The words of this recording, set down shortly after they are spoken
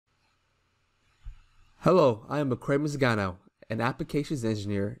Hello, I am McCray Mazgano, an applications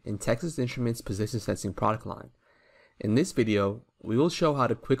engineer in Texas Instruments position sensing product line. In this video, we will show how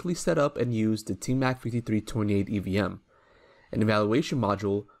to quickly set up and use the TMAG5328EVM, an evaluation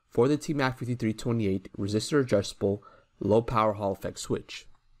module for the TMAG5328 resistor-adjustable low-power Hall effect switch.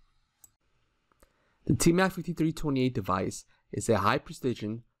 The TMAG5328 device is a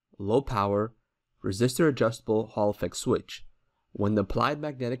high-precision, low-power, resistor-adjustable Hall effect switch. When the applied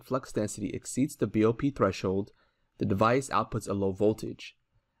magnetic flux density exceeds the BOP threshold, the device outputs a low voltage.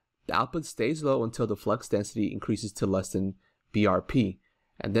 The output stays low until the flux density increases to less than BRP,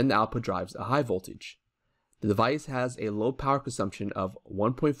 and then the output drives a high voltage. The device has a low power consumption of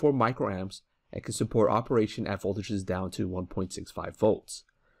 1.4 microamps and can support operation at voltages down to 1.65 volts.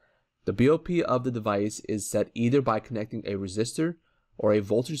 The BOP of the device is set either by connecting a resistor or a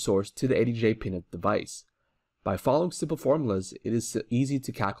voltage source to the ADJ pin of the device. By following simple formulas, it is easy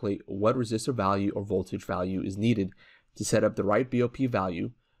to calculate what resistor value or voltage value is needed to set up the right BOP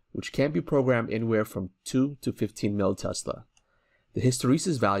value, which can be programmed anywhere from 2 to 15 millitesla. The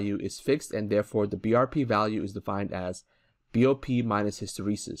hysteresis value is fixed, and therefore the BRP value is defined as BOP minus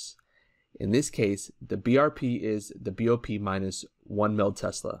hysteresis. In this case, the BRP is the BOP minus 1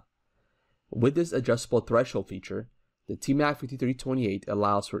 millitesla. With this adjustable threshold feature, the TMAG5328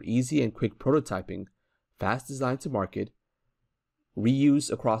 allows for easy and quick prototyping, fast design to market,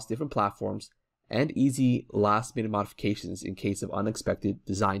 reuse across different platforms, and easy last-minute modifications in case of unexpected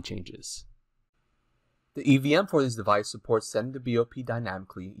design changes. The EVM for this device supports setting the BOP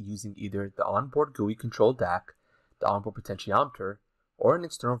dynamically using either the onboard GUI controlled DAC, the onboard potentiometer, or an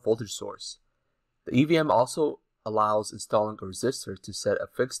external voltage source. The EVM also allows installing a resistor to set a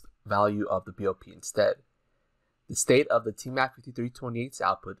fixed value of the BOP instead. The state of the TMAG5328's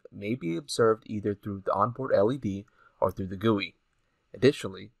output may be observed either through the onboard LED or through the GUI.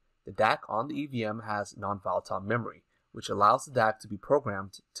 Additionally, the DAC on the EVM has nonvolatile memory, which allows the DAC to be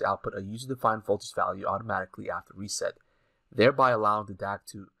programmed to output a user-defined voltage value automatically after reset, thereby allowing the DAC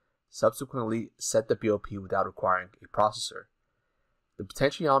to subsequently set the BOP without requiring a processor. The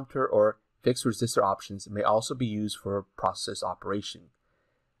potentiometer or fixed resistor options may also be used for process operation.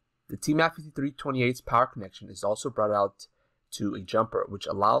 The TMAG5328's power connection is also brought out to a jumper, which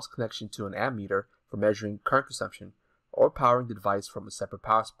allows connection to an ammeter for measuring current consumption or powering the device from a separate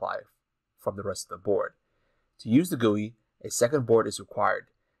power supply from the rest of the board. To use the GUI, a second board is required.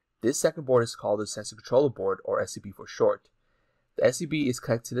 This second board is called the sensor controller board, or SCB for short. The SCB is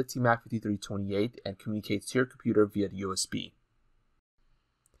connected to the TMAG5328 and communicates to your computer via the USB.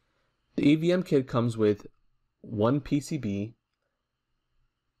 The EVM kit comes with one PCB,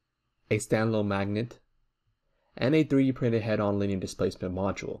 a standalone magnet, and a 3D printed head-on linear displacement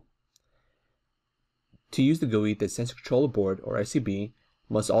module. To use the GUI, the sensor controller board, or SCB,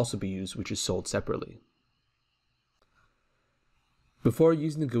 must also be used, which is sold separately. Before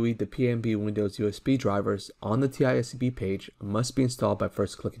using the GUI, the PMB Windows USB drivers on the TI SCB page must be installed by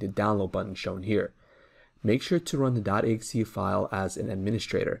first clicking the download button shown here. Make sure to run the .exe file as an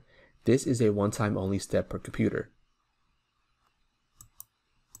administrator. This is a one-time only step per computer.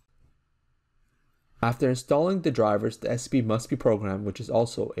 After installing the drivers, the SCB must be programmed, which is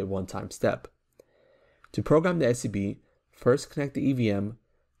also a one-time step. To program the SCB, first connect the EVM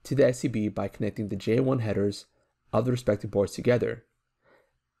to the SCB by connecting the J1 headers of the respective boards together,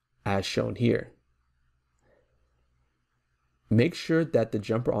 as shown here. Make sure that the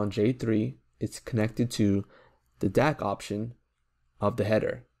jumper on J3 is connected to the DAC option of the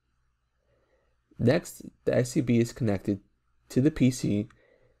header. Next, the SCB is connected to the PC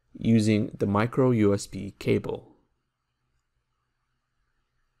using the micro USB cable.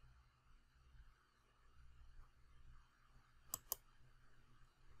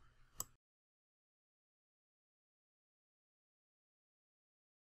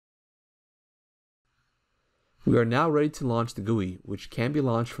 We are now ready to launch the GUI, which can be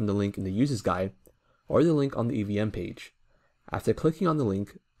launched from the link in the user's guide or the link on the EVM page. After clicking on the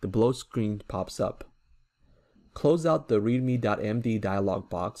link, the below screen pops up. Close out the readme.md dialog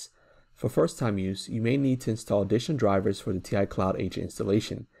box. For first-time use, you may need to install additional drivers for the TI Cloud Agent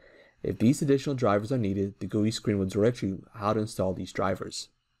installation. If these additional drivers are needed, the GUI screen will direct you how to install these drivers.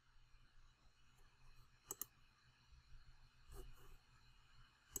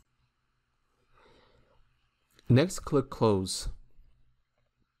 Next, click Close.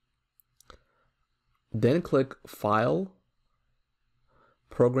 Then click File,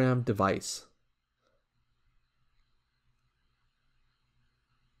 Program Device.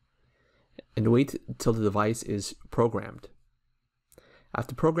 And wait until the device is programmed.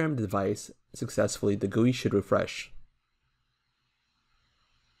 After programming the device successfully, the GUI should refresh.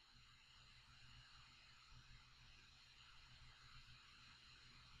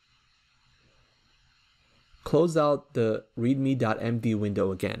 close out the readme.md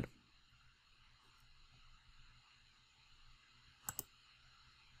window again.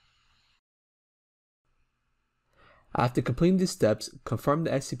 After completing these steps, confirm the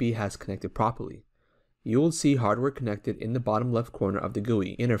SCB has connected properly. You will see hardware connected in the bottom left corner of the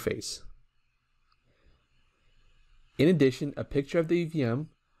GUI interface. In addition, a picture of the EVM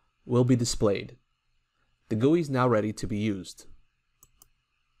will be displayed. The GUI is now ready to be used.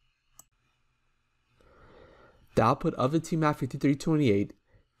 The output of the TMAG5328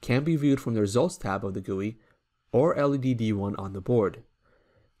 can be viewed from the Results tab of the GUI or LED D1 on the board.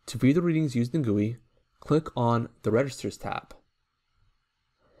 To view the readings used in the GUI, click on the Registers tab.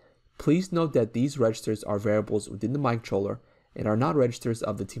 Please note that these registers are variables within the microcontroller and are not registers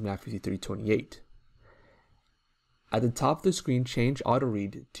of the TMAG5328. At the top of the screen, change Auto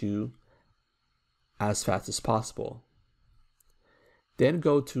Read to as fast as possible. Then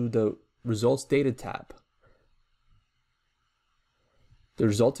go to the Results Data tab. The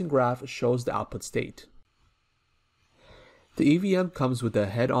resulting graph shows the output state. The EVM comes with a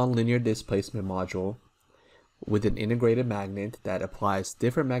head-on linear displacement module with an integrated magnet that applies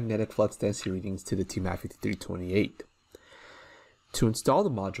different magnetic flux density readings to the TMAG5328. To install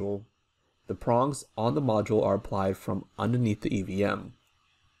the module, the prongs on the module are applied from underneath the EVM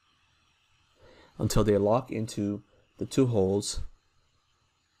until they lock into the two holes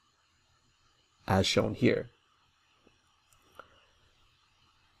as shown here.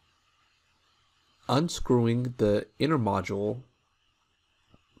 Unscrewing the inner module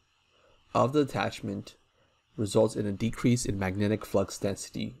of the attachment results in a decrease in magnetic flux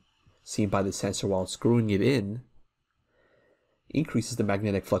density seen by the sensor, while screwing it in increases the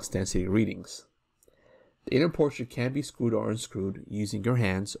magnetic flux density readings. The inner portion can be screwed or unscrewed using your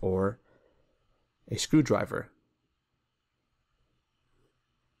hands or a screwdriver.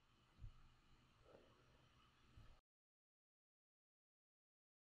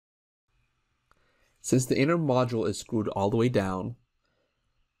 Since the inner module is screwed all the way down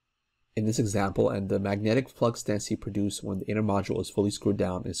in this example, and the magnetic flux density produced when the inner module is fully screwed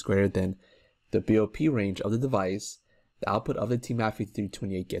down is greater than the BOP range of the device, the output of the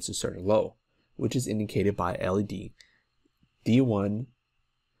TMAG5328 gets a certain low, which is indicated by LED D1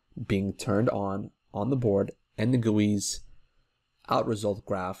 being turned on the board and the GUI's out result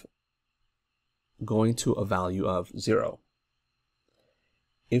graph going to a value of 0.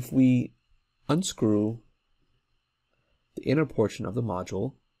 If we unscrew the inner portion of the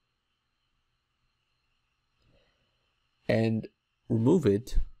module and remove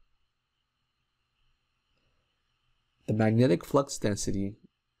it, the magnetic flux density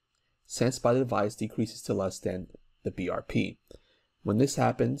sensed by the device decreases to less than the BRP. When this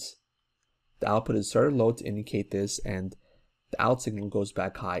happens, the output is inserted low to indicate this, and the out signal goes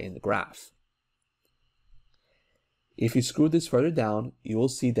back high in the graph. If you screw this further down, you will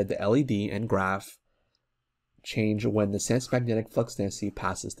see that the LED and graph change when the sensed magnetic flux density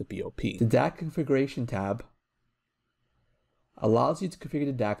passes the BOP. The DAC configuration tab allows you to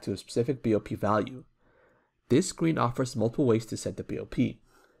configure the DAC to a specific BOP value. This screen offers multiple ways to set the BOP.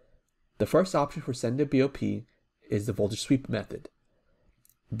 The first option for setting the BOP is the voltage sweep method.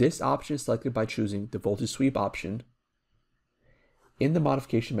 This option is selected by choosing the voltage sweep option in the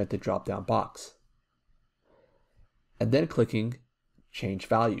modification method drop-down box, and then clicking change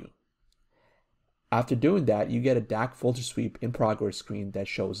value. After doing that, you get a DAC voltage sweep in progress screen that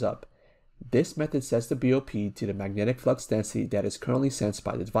shows up. This method sets the BOP to the magnetic flux density that is currently sensed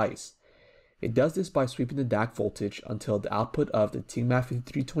by the device. It does this by sweeping the DAC voltage until the output of the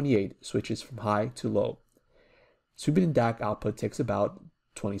TMAG5328 switches from high to low. Sweeping the DAC output takes about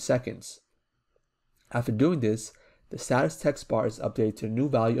 20 seconds. After doing this, the status text bar is updated to a new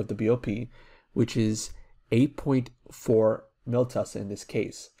value of the BOP, which is 8.4 millitussin in this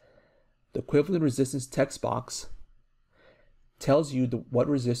case. The equivalent resistance text box tells you what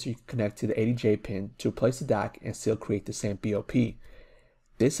resistor you can connect to the 80J pin to replace the DAC and still create the same BOP.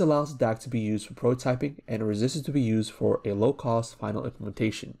 This allows the DAC to be used for prototyping and a resistor to be used for a low-cost final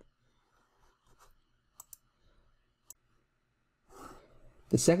implementation.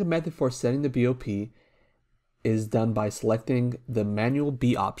 The second method for setting the BOP is done by selecting the manual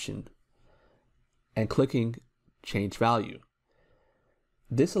B option and clicking change value.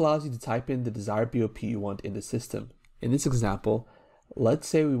 This allows you to type in the desired BOP you want in the system. In this example, let's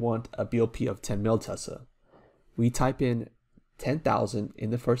say we want a BOP of 10 millitussin. We type in 10,000 in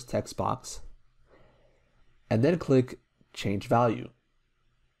the first text box and then click change value.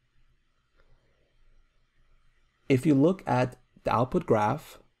 If you look at the output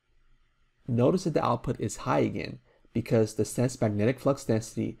graph, notice that the output is high again because the sensed magnetic flux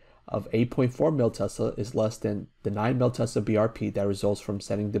density of 8.4 miltesla is less than the 9 miltesla BRP that results from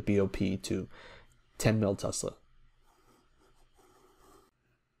setting the BOP to 10 miltesla.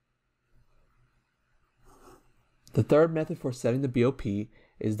 The third method for setting the BOP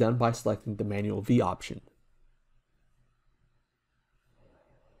is done by selecting the manual V option.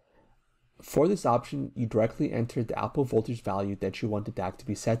 For this option, you directly enter the output voltage value that you want the DAC to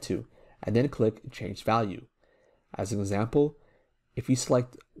be set to, and then click Change Value. As an example, if you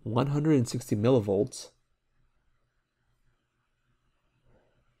select 160 millivolts,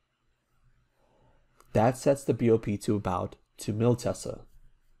 that sets the BOP to about 2 miltesla.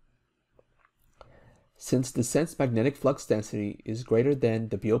 Since the sensed magnetic flux density is greater than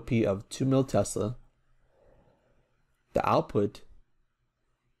the BOP of 2 miltesla, the output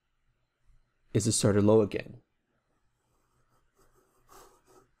is asserted low again.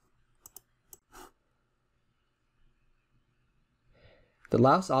 The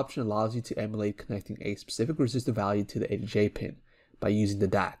last option allows you to emulate connecting a specific resistor value to the ADJ pin by using the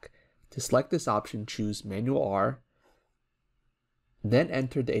DAC. To select this option, choose Manual R, then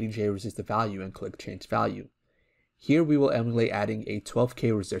enter the ADJ resistor value and click Change Value. Here we will emulate adding a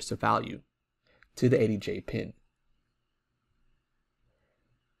 12K resistor value to the ADJ pin.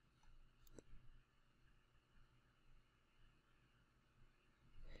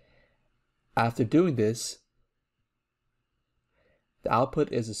 After doing this, the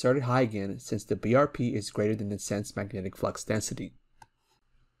output is asserted high again since the BRP is greater than the sensed magnetic flux density.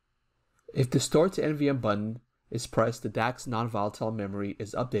 If the Store to NVM button is pressed, the DAC's non-volatile memory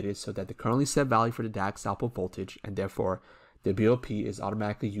is updated so that the currently set value for the DAC's output voltage, and therefore the BOP, is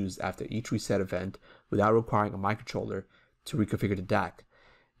automatically used after each reset event without requiring a microcontroller to reconfigure the DAC.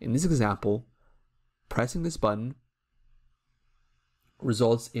 In this example, pressing this button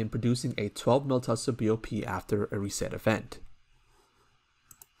results in producing a 12 miltesla BOP after a reset event.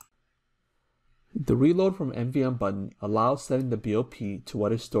 The reload from NVM button allows setting the BOP to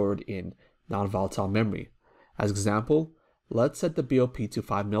what is stored in non-volatile memory. As example, let's set the BOP to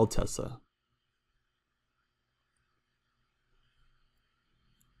 5 miltesla.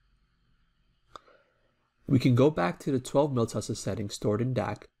 We can go back to the 12 miltesla setting stored in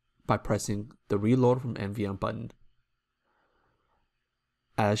DAC by pressing the reload from NVM button,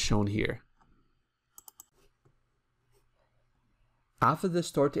 as shown here. After the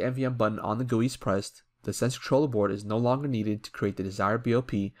Store to NVM button on the GUI is pressed, the sensor controller board is no longer needed to create the desired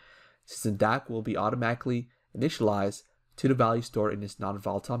BOP, since the DAC will be automatically initialized to the value stored in its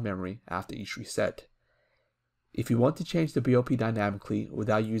non-volatile memory after each reset. If you want to change the BOP dynamically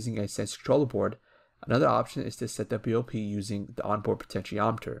without using a sensor controller board, another option is to set the BOP using the onboard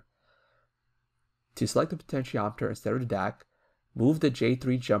potentiometer. To select the potentiometer instead of the DAC, move the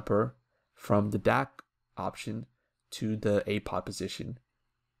J3 jumper from the DAC option to the APOD position,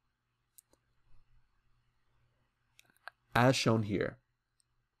 as shown here.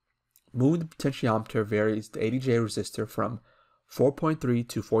 Moving the potentiometer varies the ADJ resistor from 4.3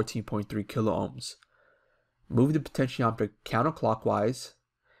 to 14.3 kilo ohms. Moving the potentiometer counterclockwise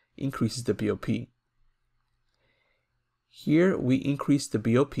increases the BOP. Here we increase the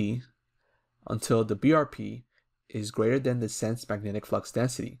BOP until the BRP is greater than the sensed magnetic flux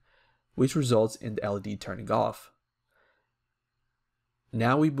density, which results in the LED turning off.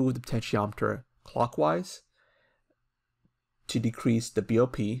 Now we move the potentiometer clockwise to decrease the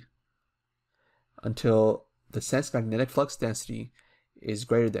BOP until the sensed magnetic flux density is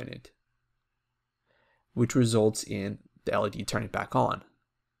greater than it, which results in the LED turning back on.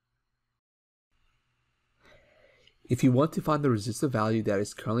 If you want to find the resistor value that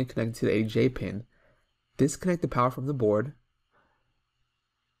is currently connected to the ADJ pin, disconnect the power from the board,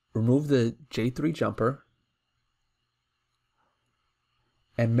 remove the J3 jumper,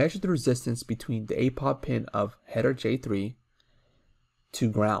 and measure the resistance between the APOD pin of header J3 to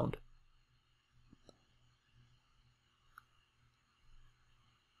ground.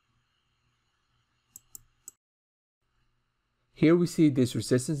 Here we see this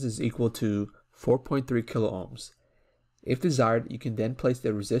resistance is equal to 4.3 kilo ohms. If desired, you can then place the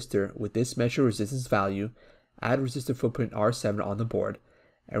resistor with this measured resistance value, add resistor footprint R7 on the board,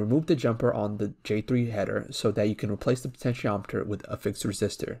 and remove the jumper on the J3 header so that you can replace the potentiometer with a fixed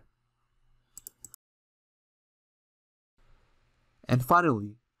resistor. And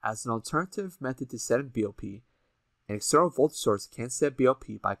finally, as an alternative method to setting BOP, an external voltage source can set BOP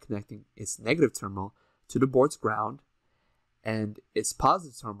by connecting its negative terminal to the board's ground and its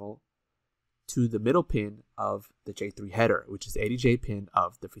positive terminal to the middle pin of the J3 header, which is the ADJ pin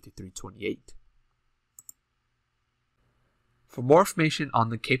of the 5328. For more information on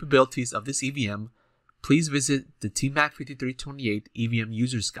the capabilities of this EVM, please visit the TMAG5328 EVM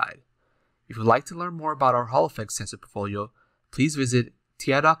User's Guide. If you'd like to learn more about our Hall Effect sensor portfolio, please visit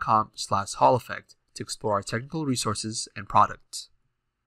ti.com/Hall Effect to explore our technical resources and products.